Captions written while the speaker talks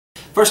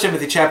1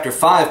 Timothy chapter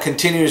 5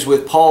 continues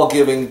with Paul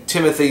giving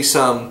Timothy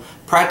some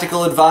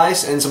practical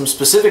advice and some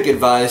specific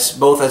advice,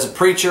 both as a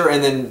preacher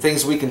and then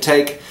things we can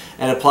take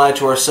and apply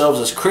to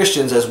ourselves as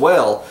Christians as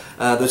well.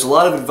 There's a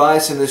lot of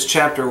advice in this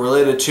chapter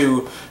related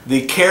to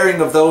the caring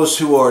of those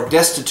who are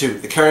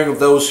destitute, the caring of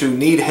those who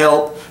need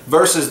help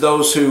versus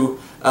those who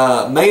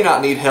may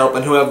not need help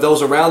and who have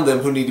those around them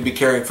who need to be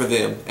caring for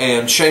them,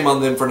 and shame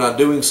on them for not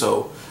doing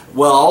so.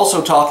 While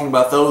also talking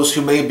about those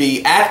who may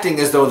be acting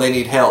as though they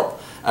need help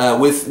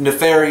with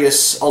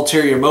nefarious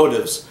ulterior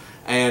motives,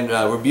 and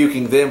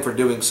rebuking them for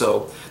doing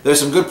so. There's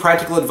some good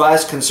practical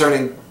advice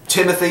concerning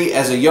Timothy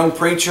as a young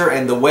preacher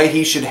and the way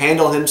he should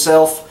handle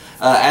himself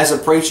as a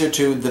preacher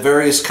to the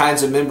various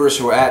kinds of members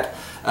who are at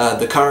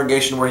the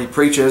congregation where he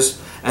preaches.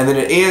 And then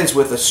it ends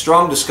with a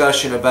strong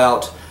discussion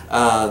about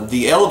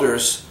the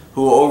elders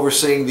who are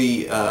overseeing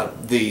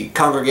the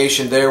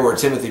congregation there where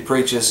Timothy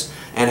preaches,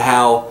 and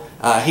how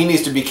he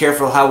needs to be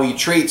careful how he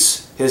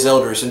treats his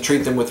elders and treat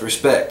them with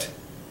respect.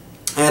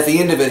 And at the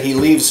end of it, he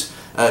leaves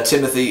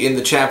Timothy in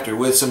the chapter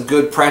with some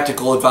good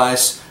practical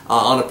advice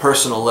on a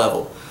personal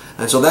level.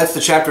 And so that's the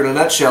chapter in a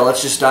nutshell.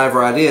 Let's just dive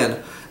right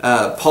in.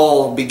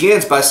 Paul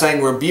begins by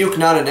saying, "Rebuke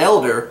not an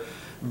elder,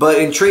 but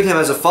entreat him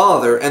as a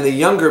father, and the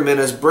younger men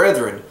as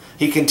brethren."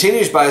 He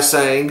continues by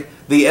saying,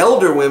 "The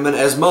elder women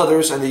as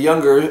mothers, and the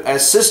younger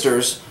as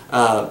sisters,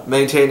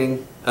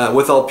 maintaining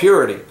with all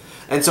purity."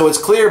 And so it's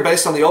clear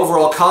based on the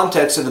overall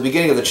context of the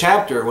beginning of the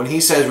chapter, when he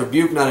says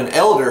rebuke not an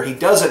elder, he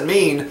doesn't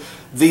mean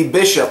the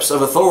bishops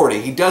of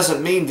authority. He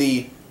doesn't mean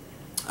the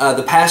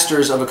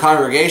pastors of a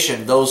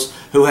congregation, those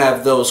who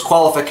have those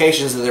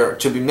qualifications that are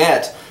to be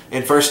met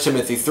in 1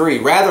 Timothy 3.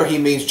 Rather, he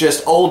means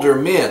just older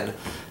men.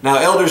 Now,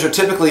 elders are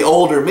typically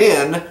older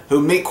men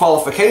who meet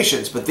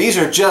qualifications, but these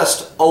are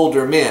just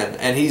older men.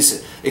 And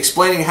he's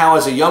explaining how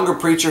as a younger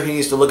preacher he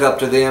needs to look up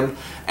to them,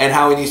 and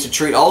how he needs to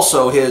treat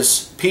also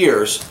his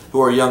peers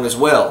who are young as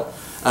well.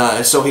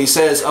 And so he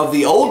says, of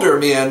the older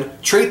men,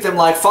 treat them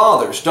like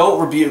fathers. Don't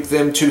rebuke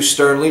them too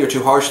sternly or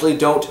too harshly.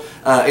 Don't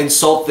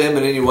insult them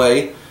in any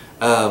way.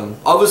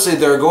 Obviously,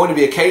 there are going to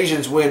be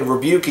occasions when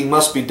rebuking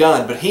must be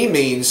done, but he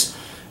means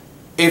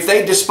if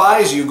they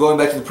despise you, going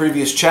back to the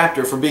previous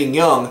chapter, for being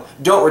young,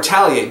 don't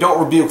retaliate. Don't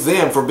rebuke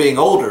them for being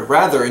older.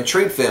 Rather,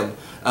 entreat them,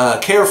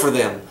 care for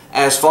them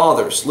as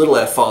fathers, little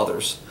f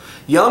fathers.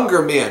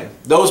 Younger men,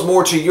 those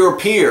more to your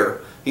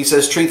peer, he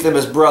says, treat them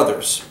as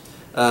brothers.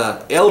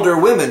 Elder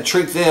women,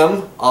 treat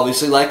them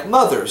obviously like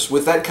mothers,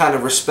 with that kind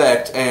of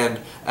respect and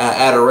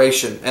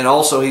adoration. And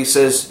also he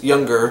says the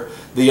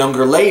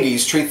younger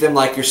ladies, treat them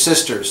like your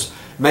sisters,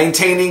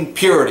 maintaining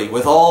purity,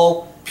 with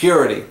all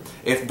purity.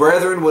 If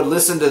brethren would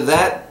listen to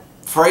that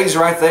phrase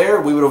right there,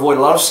 we would avoid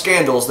a lot of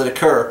scandals that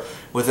occur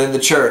within the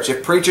church.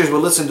 If preachers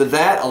would listen to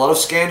that, a lot of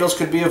scandals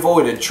could be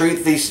avoided.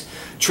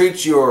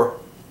 Treat your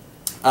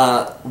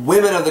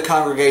women of the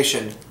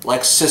congregation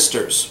like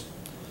sisters,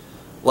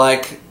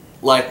 like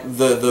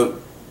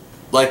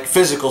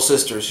physical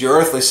sisters, your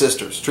earthly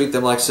sisters. Treat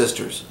them like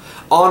sisters.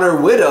 Honor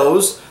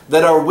widows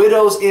that are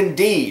widows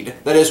indeed.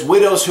 That is,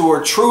 widows who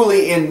are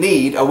truly in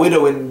need. A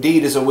widow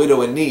indeed is a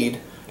widow in need,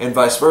 and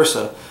vice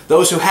versa.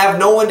 Those who have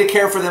no one to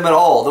care for them at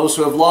all. Those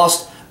who have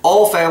lost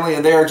all family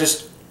and they are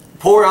just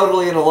poor,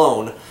 elderly, and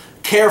alone.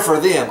 Care for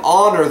them.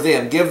 Honor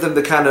them. Give them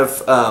the kind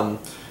of,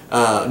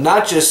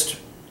 not just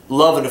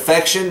love and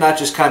affection, not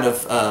just kind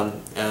of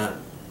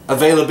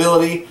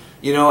availability,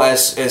 you know,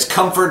 as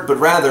comfort, but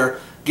rather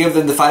give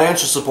them the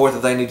financial support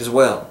that they need as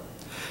well.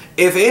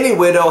 If any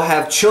widow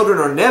have children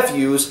or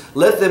nephews,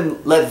 let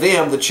them,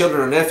 the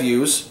children or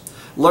nephews,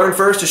 learn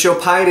first to show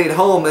piety at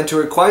home and to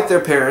requite their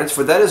parents,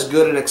 for that is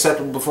good and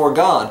acceptable before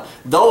God.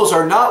 Those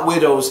are not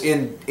widows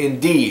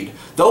indeed.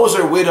 Those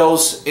are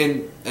widows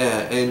in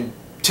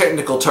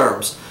technical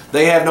terms.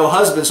 They have no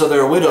husband, so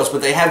they're widows,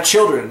 but they have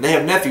children, they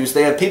have nephews,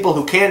 they have people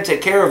who can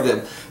take care of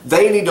them.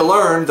 They need to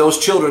learn, those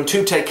children,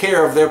 to take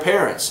care of their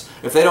parents.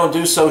 If they don't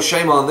do so,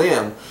 shame on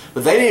them.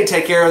 But they need to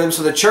take care of them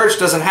so the church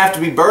doesn't have to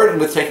be burdened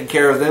with taking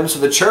care of them, so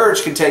the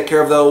church can take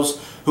care of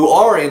those who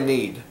are in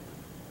need.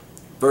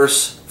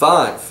 Verse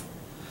 5.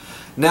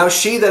 Now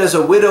she that is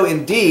a widow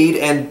indeed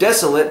and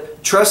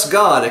desolate trusts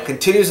God and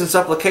continues in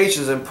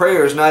supplications and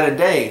prayers night and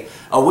day.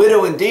 A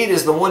widow indeed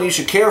is the one you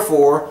should care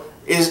for,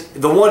 is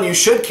the one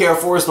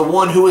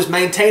who has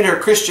maintained her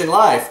Christian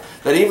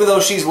life. That even though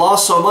she's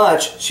lost so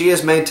much, she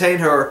has maintained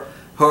her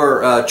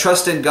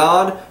trust in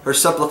God, her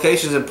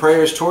supplications and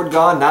prayers toward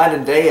God night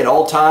and day at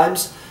all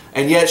times,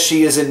 and yet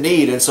she is in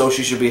need, and so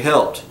she should be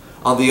helped.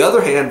 On the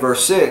other hand,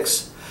 verse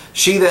 6,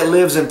 she that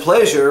lives in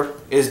pleasure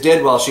is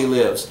dead while she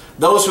lives.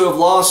 Those who have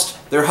lost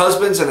their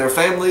husbands and their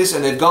families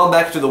and they've gone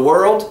back to the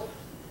world,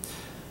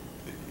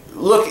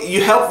 look,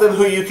 you help them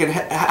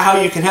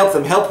how you can help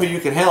them, help who you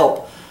can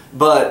help,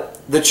 but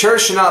the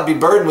church should not be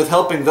burdened with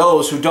helping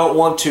those who don't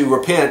want to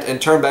repent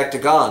and turn back to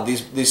God,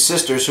 these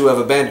sisters who have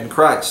abandoned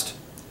Christ.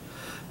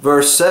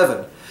 Verse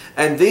 7,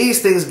 and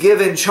these things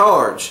give in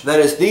charge, that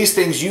is, these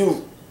things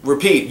you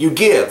repeat, you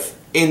give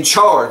in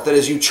charge, that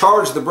is, you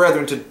charge the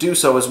brethren to do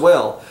so as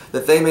well,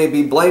 that they may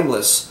be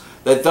blameless,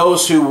 that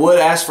those who would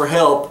ask for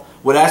help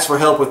would ask for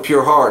help with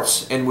pure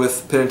hearts and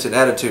with penitent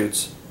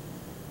attitudes.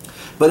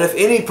 But if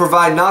any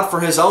provide not for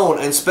his own,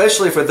 and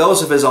especially for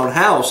those of his own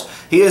house,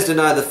 he has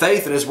denied the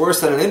faith and is worse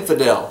than an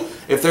infidel.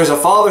 If there's a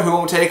father who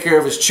won't take care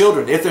of his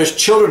children, if there's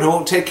children who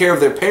won't take care of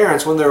their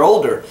parents when they're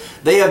older,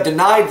 they have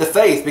denied the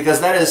faith,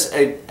 because that is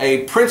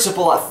a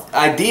principal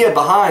idea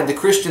behind the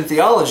Christian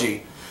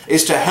theology,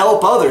 is to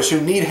help others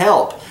who need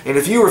help. And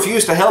if you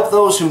refuse to help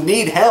those who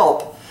need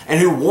help and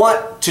who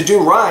want to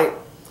do right,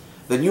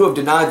 then you have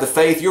denied the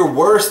faith. You're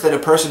worse than a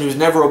person who's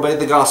never obeyed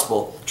the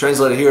gospel.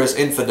 Translated here as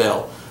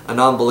infidel, a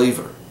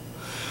non-believer.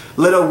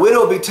 Let a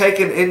widow be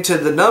taken into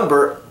the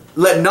number.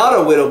 Let not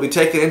a widow be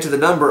taken into the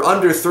number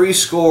under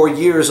 60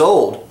 years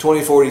old.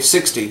 20, 40,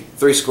 60.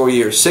 60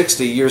 years.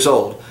 60 years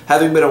old.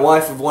 Having been a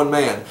wife of one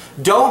man.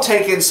 Don't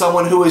take in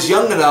someone who is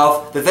young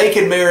enough that they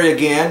can marry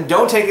again.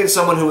 Don't take in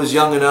someone who is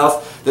young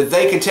enough that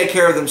they can take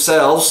care of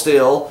themselves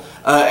still.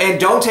 And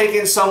don't take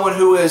in someone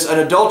who is an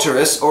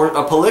adulteress or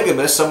a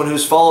polygamist, someone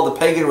who's followed the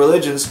pagan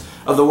religions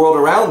of the world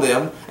around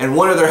them, and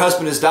one of their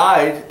husband has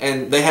died,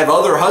 and they have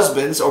other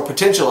husbands or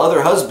potential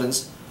other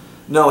husbands.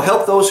 No,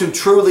 help those who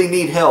truly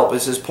need help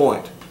is his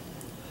point.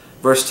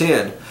 Verse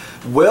 10,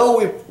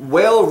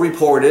 well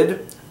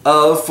reported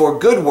of for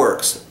good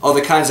works are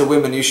the kinds of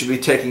women you should be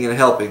taking and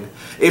helping.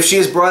 If she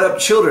has brought up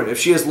children, if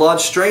she has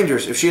lodged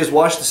strangers, if she has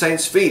washed the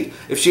saints' feet,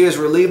 if she has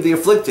relieved the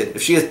afflicted,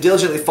 if she has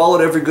diligently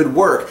followed every good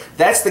work,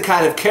 that's the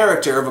kind of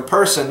character of a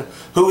person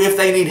who, if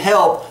they need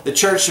help, the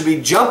church should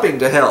be jumping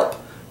to help,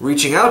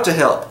 reaching out to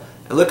help.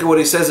 And look at what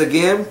he says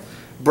again.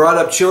 Brought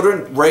up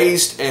children,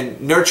 raised and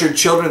nurtured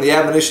children in the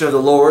admonition of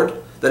the Lord,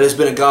 that has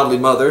been a godly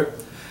mother.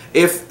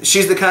 If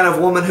she's the kind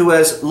of woman who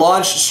has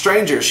lodged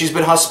strangers, she's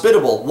been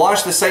hospitable,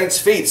 washed the saints'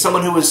 feet,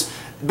 someone who has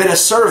been a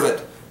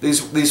servant.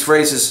 These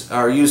phrases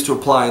are used to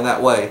apply in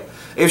that way.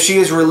 If she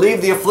has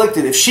relieved the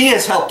afflicted, if she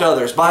has helped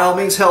others, by all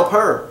means help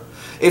her.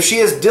 If she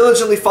has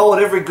diligently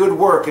followed every good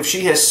work, if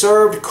she has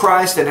served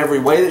Christ in every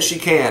way that she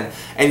can,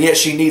 and yet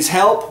she needs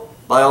help,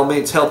 by all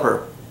means help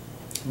her.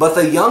 But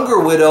the younger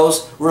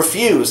widows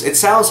refuse. It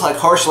sounds like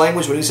harsh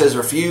language when he says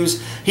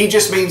refuse. He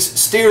just means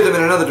steer them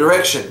in another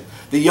direction.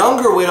 The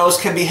younger widows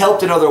can be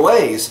helped in other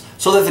ways,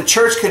 so that the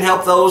church can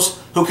help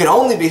those who can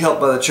only be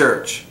helped by the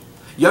church.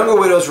 Younger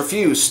widows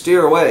refuse,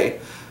 steer away.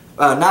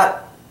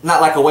 Not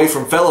like away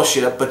from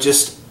fellowship, but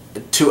just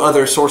to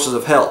other sources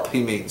of help,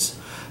 he means.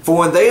 For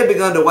when they have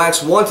begun to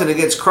wax wanton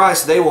against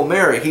Christ, they will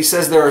marry. He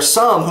says there are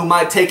some who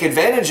might take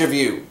advantage of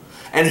you,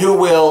 and who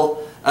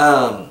will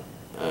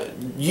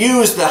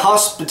use the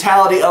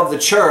hospitality of the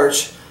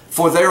church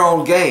for their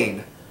own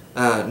gain,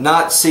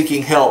 not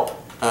seeking help,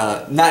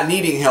 not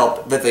needing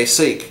help that they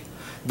seek.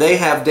 They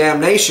have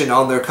damnation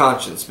on their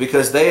conscience,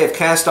 because they have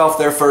cast off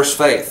their first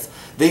faith.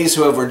 These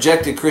who have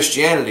rejected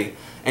Christianity,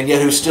 and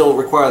yet who still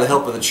require the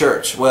help of the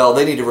church, well,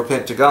 they need to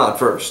repent to God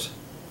first.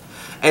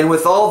 And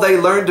withal they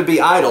learn to be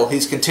idle.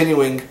 He's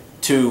continuing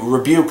to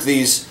rebuke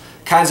these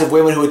kinds of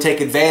women who would take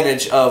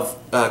advantage of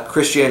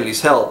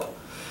Christianity's help.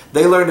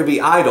 They learn to be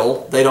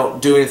idle. They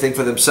don't do anything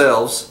for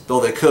themselves,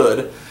 though they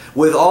could.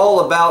 With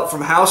all about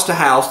from house to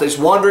house. They're just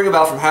wandering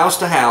about from house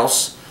to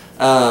house,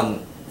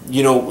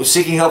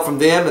 seeking help from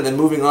them and then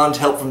moving on to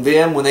help from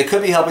them. When they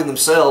could be helping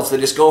themselves, they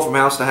just go from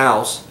house to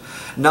house.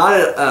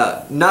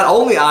 Not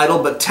only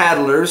idle, but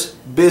tattlers,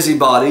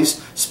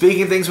 busybodies,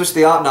 speaking things which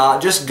they ought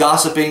not, just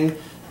gossiping,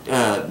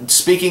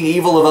 speaking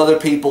evil of other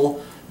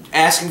people,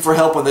 asking for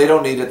help when they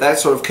don't need it, that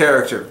sort of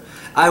character.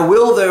 I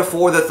will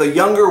therefore that the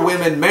younger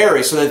women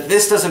marry, so that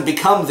this doesn't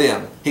become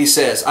them, he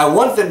says. I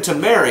want them to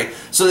marry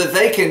so that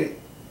they can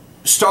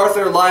start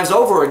their lives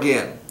over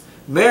again.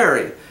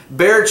 Marry,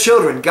 bear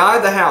children,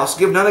 guide the house,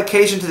 give none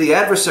occasion to the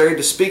adversary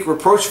to speak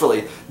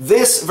reproachfully.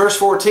 This, verse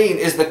 14,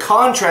 is the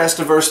contrast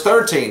to verse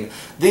 13.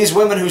 These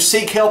women who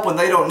seek help when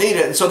they don't need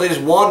it, and so they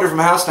just wander from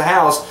house to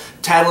house,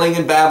 tattling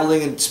and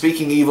babbling and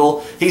speaking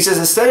evil. He says,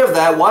 instead of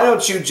that, why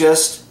don't you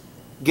just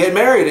get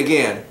married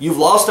again? You've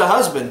lost a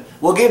husband.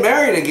 Well, get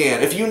married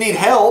again. If you need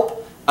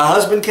help, a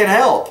husband can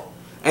help.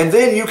 And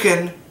then you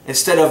can,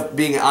 instead of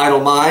being an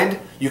idle mind,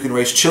 you can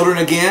raise children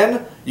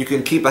again. You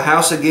can keep a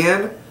house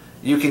again.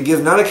 You can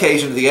give none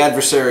occasion to the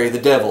adversary, the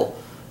devil,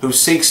 who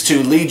seeks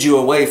to lead you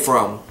away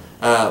from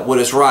what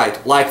is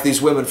right, like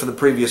these women from the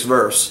previous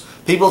verse.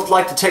 People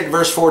like to take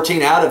verse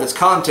 14 out of its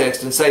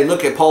context and say,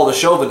 look at Paul the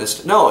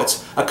chauvinist. No,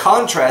 it's a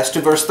contrast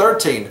to verse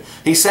 13.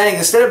 He's saying,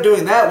 instead of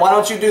doing that, why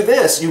don't you do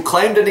this? You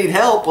claim to need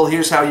help. Well,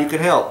 here's how you can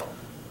help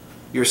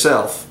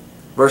yourself.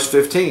 Verse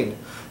 15.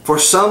 For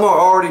some are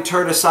already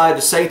turned aside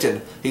to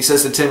Satan. He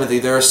says to Timothy,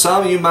 there are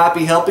some you might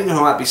be helping who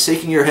might be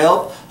seeking your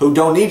help, who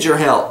don't need your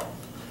help.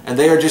 And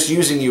they are just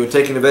using you and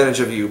taking advantage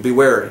of you. Be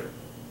wary.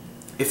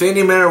 If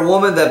any man or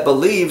woman that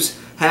believes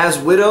has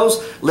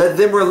widows, let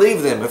them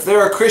relieve them. If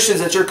there are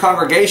Christians at your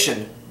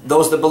congregation,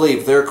 those that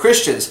believe, there are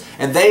Christians,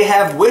 and they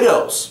have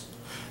widows,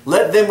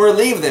 let them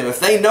relieve them. If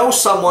they know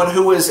someone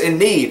who is in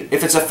need,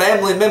 if it's a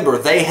family member,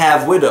 they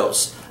have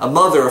widows, a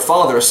mother, a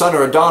father, a son,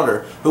 or a daughter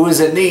who is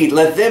in need,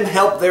 let them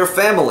help their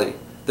family,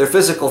 their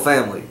physical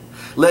family.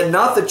 Let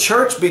not the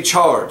church be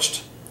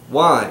charged.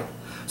 Why?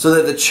 so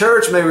that the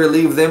church may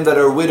relieve them that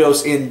are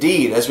widows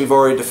indeed, as we've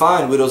already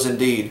defined widows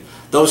indeed,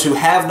 those who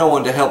have no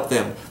one to help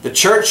them. The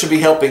church should be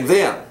helping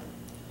them,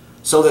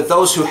 so that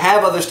those who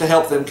have others to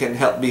help them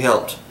can be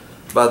helped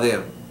by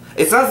them.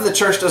 It's not that the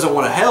church doesn't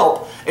want to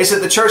help, it's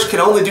that the church can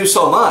only do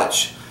so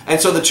much.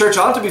 And so the church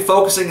ought to be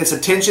focusing its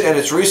attention and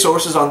its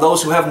resources on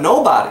those who have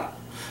nobody.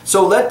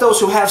 So let those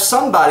who have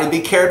somebody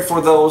be cared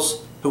for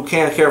those who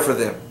can't care for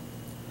them.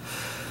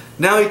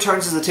 Now he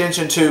turns his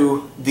attention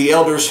to the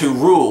elders who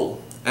rule,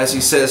 as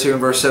he says here in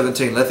verse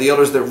 17. Let the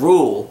elders that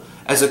rule,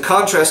 as a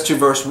contrast to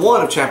verse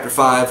 1 of chapter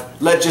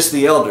 5, let just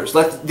the elders.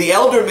 Let the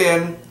elder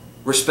men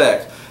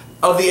respect.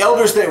 Of the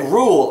elders that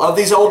rule, of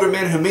these older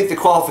men who meet the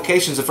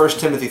qualifications of 1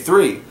 Timothy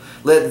 3,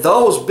 let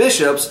those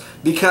bishops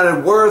be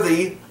counted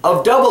worthy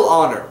of double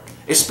honor,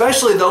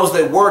 especially those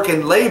that work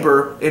and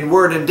labor in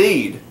word and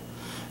deed.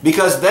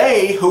 Because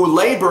they who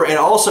labor and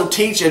also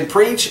teach and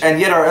preach and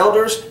yet are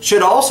elders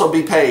should also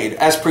be paid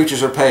as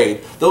preachers are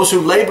paid. Those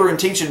who labor and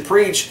teach and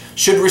preach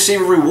should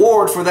receive a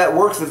reward for that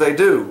work that they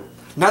do.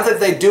 Not that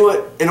they do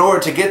it in order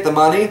to get the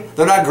money.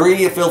 They're not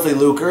greedy of filthy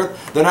lucre.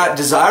 They're not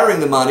desiring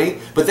the money,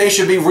 but they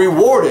should be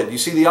rewarded. You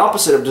see, the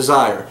opposite of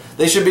desire.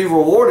 They should be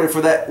rewarded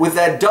for that with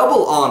that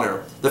double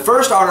honor. The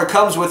first honor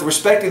comes with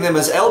respecting them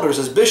as elders,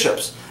 as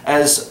bishops,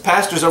 as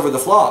pastors over the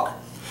flock.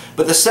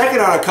 But the second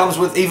honor comes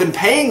with even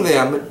paying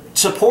them,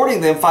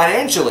 supporting them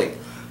financially,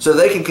 so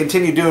they can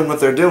continue doing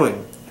what they're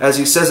doing. As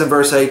he says in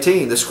verse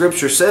 18, the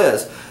scripture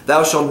says,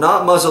 "Thou shalt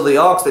not muzzle the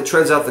ox that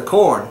treads out the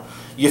corn."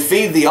 You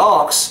feed the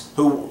ox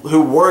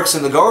who works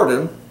in the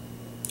garden,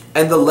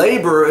 and the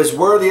laborer is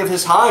worthy of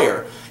his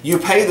hire. You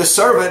pay the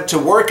servant to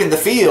work in the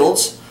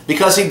fields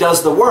because he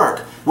does the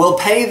work. Well,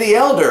 pay the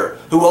elder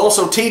who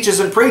also teaches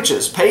and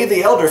preaches. Pay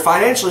the elder,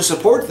 financially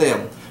support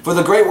them for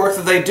the great work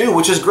that they do,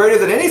 which is greater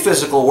than any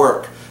physical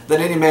work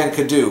that any man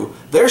could do.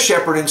 They're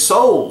shepherding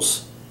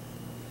souls.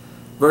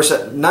 Verse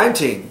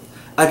 19,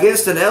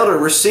 against an elder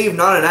receive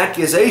not an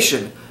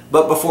accusation,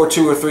 but before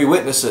 2 or 3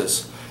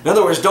 witnesses. In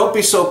other words, don't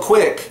be so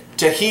quick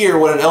to hear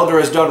what an elder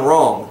has done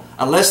wrong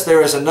unless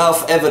there is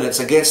enough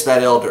evidence against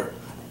that elder.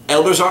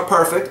 Elders aren't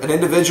perfect. An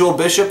individual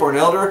bishop or an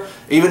elder,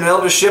 even an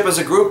eldership as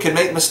a group, can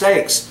make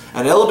mistakes.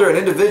 An elder, an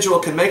individual,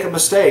 can make a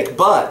mistake,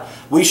 but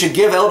we should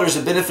give elders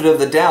the benefit of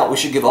the doubt. We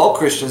should give all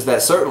Christians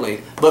that,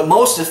 certainly. But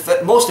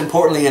most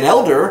importantly, an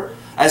elder,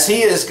 as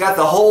he has got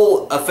the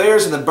whole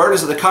affairs and the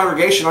burdens of the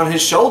congregation on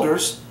his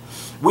shoulders,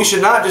 we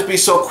should not just be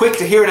so quick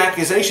to hear an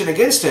accusation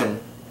against him.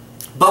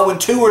 But when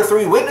 2 or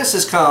 3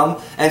 witnesses come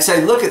and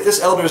say, look, at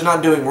this elder is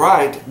not doing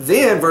right,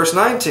 then verse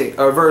 19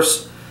 or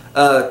verse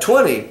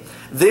 20,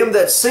 them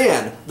that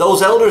sin,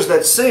 those elders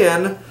that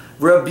sin,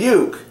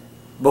 rebuke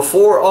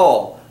before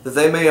all, that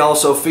they may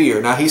also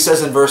fear. Now he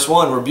says in verse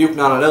 1, rebuke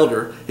not an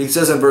elder. He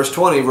says in verse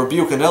 20,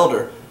 rebuke an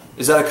elder.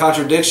 Is that a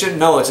contradiction?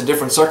 No, it's a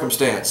different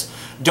circumstance.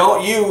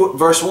 Don't you,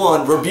 verse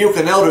 1, rebuke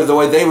an elder the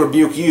way they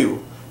rebuke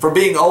you for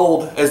being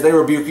old as they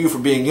rebuke you for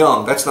being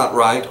young. That's not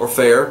right or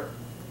fair.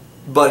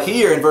 But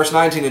here in verse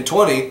 19 and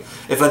 20,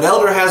 if an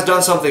elder has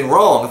done something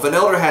wrong, if an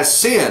elder has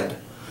sinned,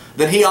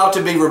 then he ought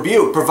to be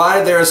rebuked,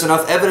 provided there is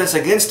enough evidence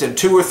against him.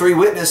 2 or 3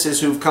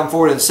 witnesses who've come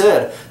forward and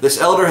said, this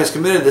elder has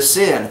committed the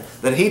sin.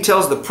 Then he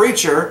tells the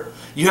preacher,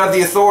 you have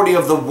the authority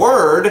of the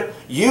word,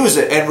 use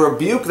it and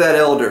rebuke that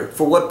elder.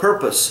 For what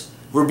purpose?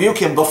 Rebuke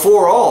him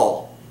before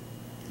all,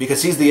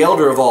 because he's the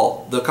elder of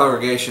all the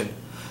congregation,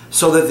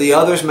 so that the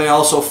others may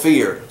also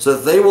fear, so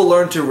that they will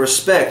learn to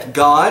respect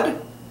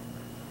God,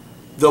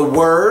 the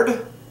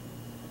word,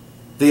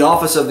 the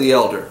office of the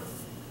elder.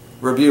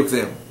 Rebuke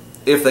them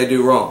if they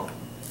do wrong,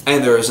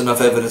 and there is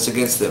enough evidence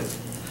against them.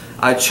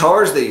 I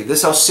charge thee, this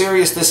is how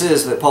serious this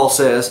is that Paul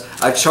says,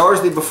 I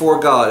charge thee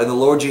before God and the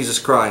Lord Jesus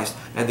Christ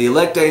and the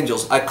elect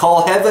angels. I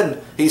call heaven,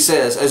 he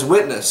says, as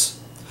witness,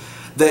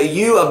 that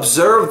you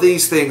observe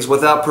these things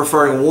without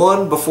preferring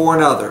one before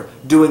another,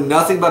 doing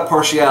nothing by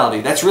partiality.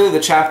 That's really the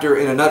chapter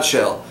in a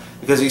nutshell,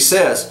 because he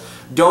says,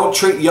 don't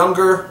treat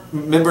younger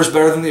members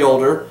better than the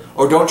older,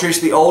 or don't treat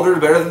the older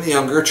better than the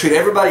younger. Treat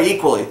everybody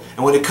equally.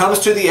 And when it comes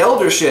to the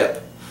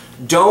eldership,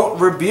 don't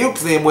rebuke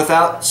them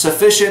without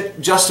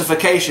sufficient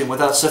justification,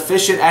 without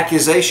sufficient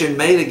accusation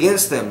made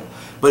against them.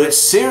 But it's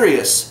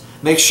serious.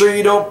 Make sure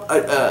you don't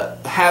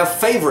have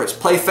favorites,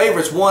 play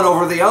favorites one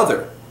over the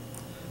other.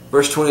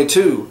 Verse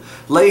 22,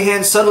 lay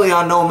hands suddenly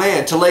on no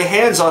man. To lay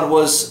hands on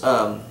was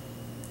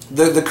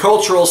the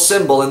cultural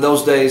symbol in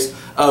those days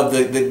of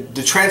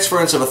the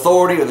transference of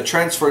authority or the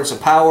transference of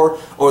power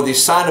or the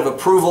sign of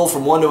approval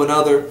from one to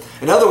another.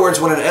 In other words,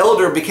 when an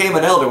elder became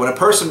an elder, when a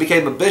person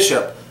became a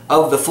bishop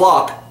of the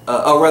flock,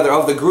 or rather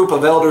of the group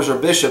of elders or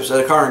bishops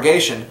at a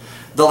congregation,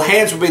 the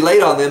hands would be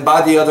laid on them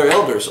by the other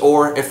elders,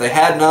 or if they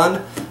had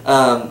none,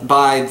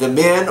 by the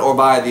men or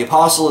by the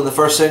apostle in the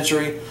first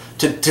century,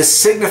 to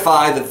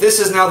signify that this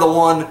is now the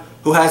one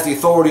who has the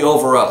authority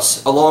over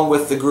us, along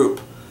with the group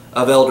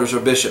of elders or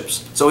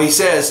bishops. So he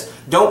says,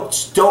 don't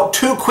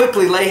too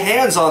quickly lay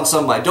hands on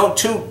somebody. Don't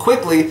too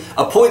quickly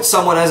appoint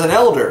someone as an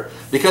elder,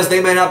 because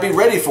they may not be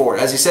ready for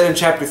it. As he said in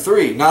chapter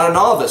 3, not a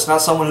novice,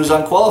 not someone who's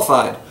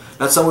unqualified,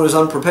 not someone who's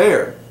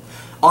unprepared.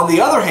 On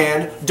the other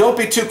hand, don't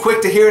be too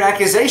quick to hear an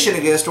accusation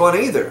against one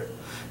either.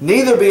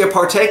 Neither be a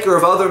partaker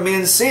of other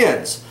men's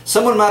sins.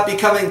 Someone might be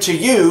coming to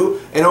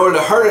you in order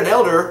to hurt an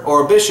elder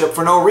or a bishop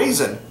for no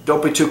reason.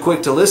 Don't be too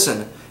quick to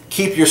listen.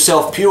 Keep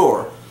yourself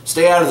pure.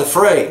 Stay out of the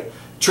fray.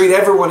 Treat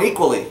everyone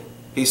equally,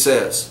 he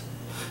says.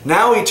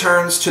 Now he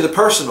turns to the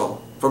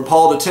personal, from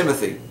Paul to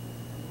Timothy.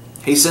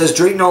 He says,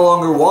 drink no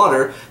longer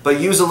water, but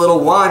use a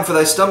little wine for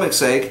thy stomach's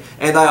sake,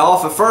 and thy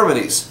off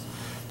infirmities.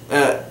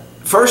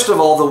 First of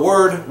all, the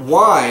word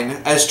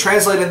wine, as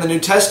translated in the New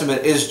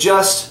Testament, is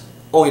just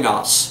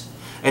oinos.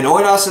 And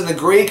oinos in the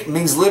Greek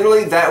means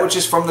literally that which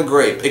is from the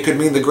grape. It could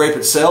mean the grape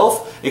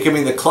itself. It could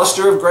mean the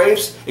cluster of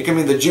grapes. It could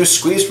mean the juice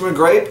squeezed from a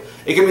grape.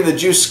 It could mean the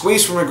juice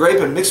squeezed from a grape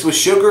and mixed with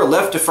sugar,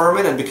 left to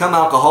ferment and become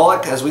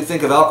alcoholic, as we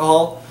think of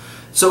alcohol.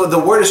 So the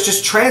word is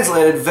just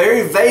translated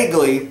very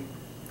vaguely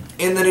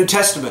in the New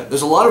Testament.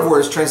 There's a lot of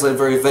words translated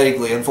very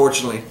vaguely,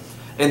 unfortunately,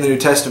 in the New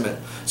Testament.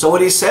 So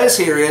what he says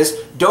here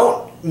is,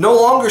 no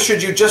longer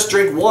should you just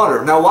drink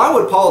water. Now, why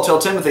would Paul tell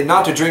Timothy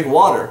not to drink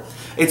water?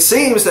 It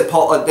seems that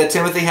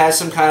Timothy has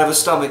some kind of a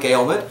stomach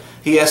ailment.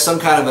 He has some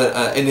kind of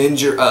an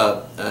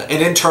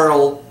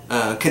internal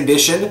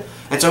condition.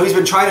 And so he's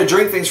been trying to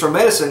drink things for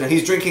medicine, and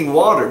he's drinking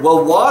water.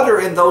 Well, water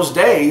in those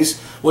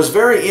days was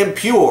very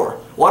impure.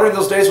 Water in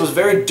those days was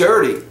very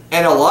dirty.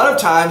 And a lot of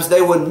times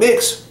they would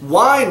mix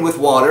wine with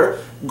water,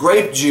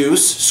 grape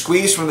juice,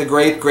 squeezed from the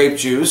grape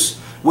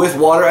juice, with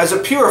water as a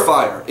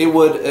purifier. It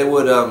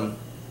would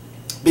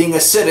being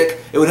acidic,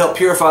 it would help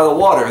purify the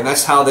water, and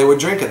that's how they would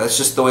drink it. That's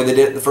just the way they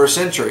did it in the first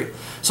century.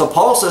 So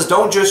Paul says,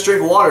 don't just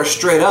drink water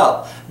straight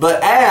up,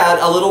 but add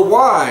a little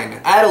wine,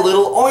 add a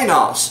little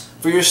oinos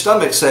for your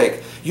stomach's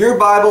sake. Your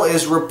Bible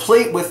is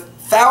replete with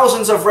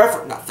hundreds of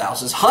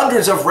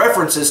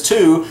references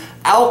to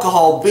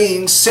alcohol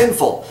being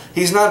sinful.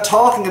 He's not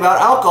talking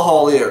about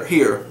alcohol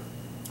here.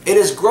 It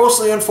is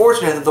grossly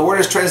unfortunate that the word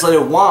is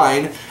translated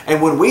wine,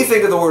 and when we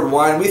think of the word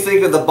wine, we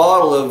think of the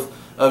bottle of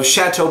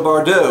Chateau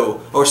Bordeaux,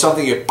 or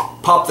something you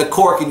pop the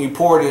cork and you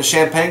pour it in a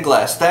champagne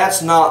glass.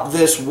 That's not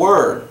this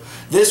word.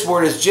 This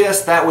word is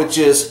just that which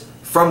is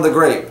from the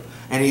grape.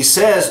 And he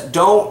says,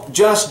 don't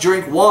just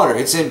drink water.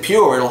 It's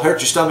impure. It'll hurt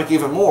your stomach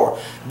even more.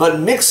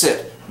 But mix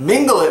it.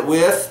 Mingle it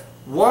with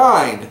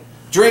wine.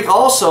 Drink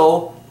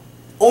also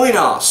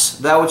oinos,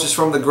 that which is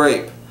from the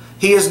grape.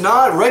 He is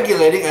not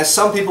regulating, as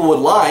some people would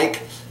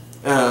like,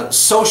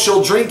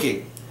 social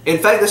drinking. In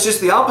fact, that's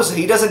just the opposite.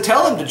 He doesn't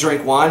tell him to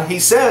drink wine. He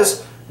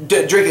says,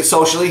 drink it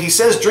socially. He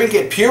says drink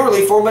it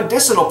purely for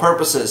medicinal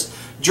purposes.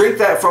 Drink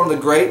that from the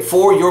grape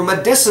for your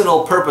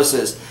medicinal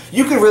purposes.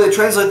 You could really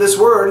translate this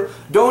word,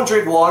 don't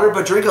drink water,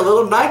 but drink a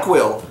little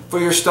NyQuil for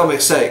your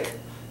stomach's sake.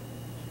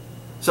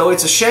 So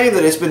it's a shame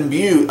that it's been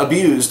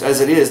abused as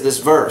it is, this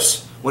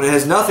verse, when it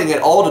has nothing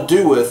at all to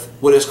do with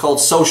what is called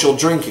social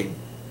drinking,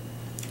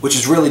 which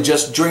is really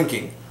just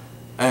drinking.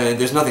 And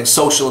there's nothing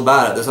social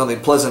about it. There's nothing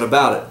pleasant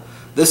about it.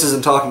 This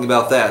isn't talking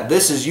about that.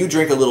 This is you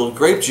drink a little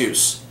grape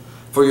juice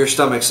for your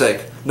stomach's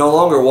sake. No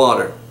longer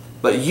water,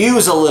 but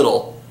use a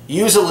little.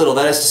 Use a little,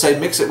 that is to say,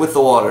 mix it with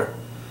the water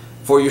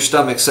for your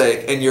stomach's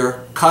sake and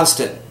your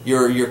constant,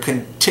 your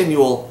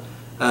continual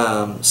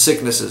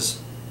sicknesses.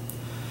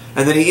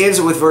 And then he ends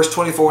it with verse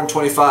 24 and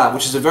 25,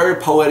 which is a very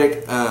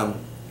poetic end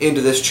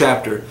to this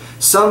chapter.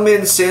 Some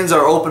men's sins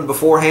are open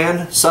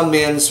beforehand, some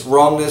men's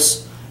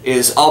wrongness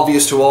is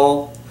obvious to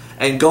all,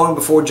 and going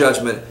before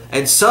judgment,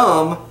 and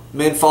some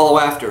men follow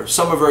after.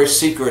 Some are very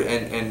secret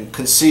and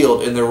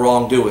concealed in their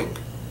wrongdoing.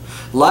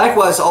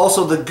 Likewise,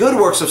 also the good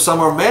works of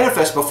some are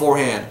manifest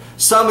beforehand.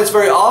 Some it's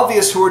very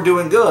obvious who are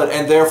doing good,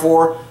 and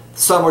therefore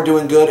some are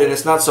doing good and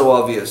it's not so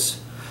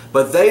obvious.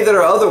 But they that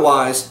are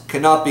otherwise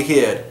cannot be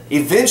hid.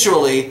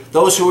 Eventually,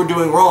 those who are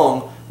doing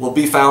wrong will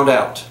be found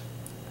out,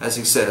 as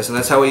he says. And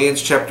that's how he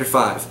ends chapter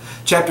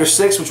 5. Chapter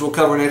 6, which we'll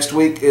cover next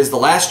week, is the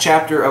last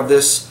chapter of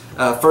this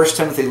 1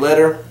 Timothy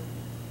letter.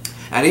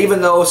 And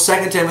even though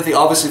 2 Timothy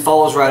obviously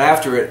follows right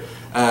after it,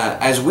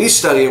 as we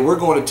study it, we're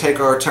going to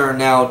take our turn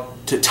now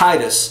to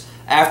Titus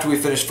after we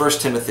finish 1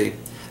 Timothy.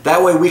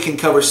 That way we can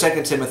cover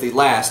 2 Timothy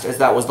last, as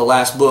that was the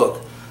last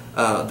book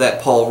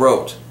that Paul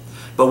wrote.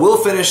 But we'll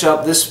finish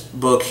up this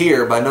book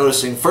here by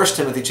noticing 1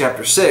 Timothy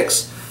chapter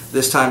 6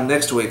 this time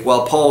next week,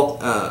 while Paul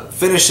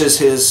finishes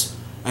his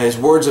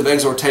words of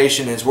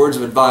exhortation, his words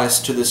of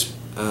advice to this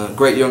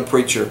great young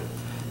preacher,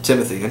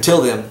 Timothy.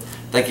 Until then,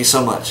 thank you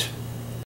so much.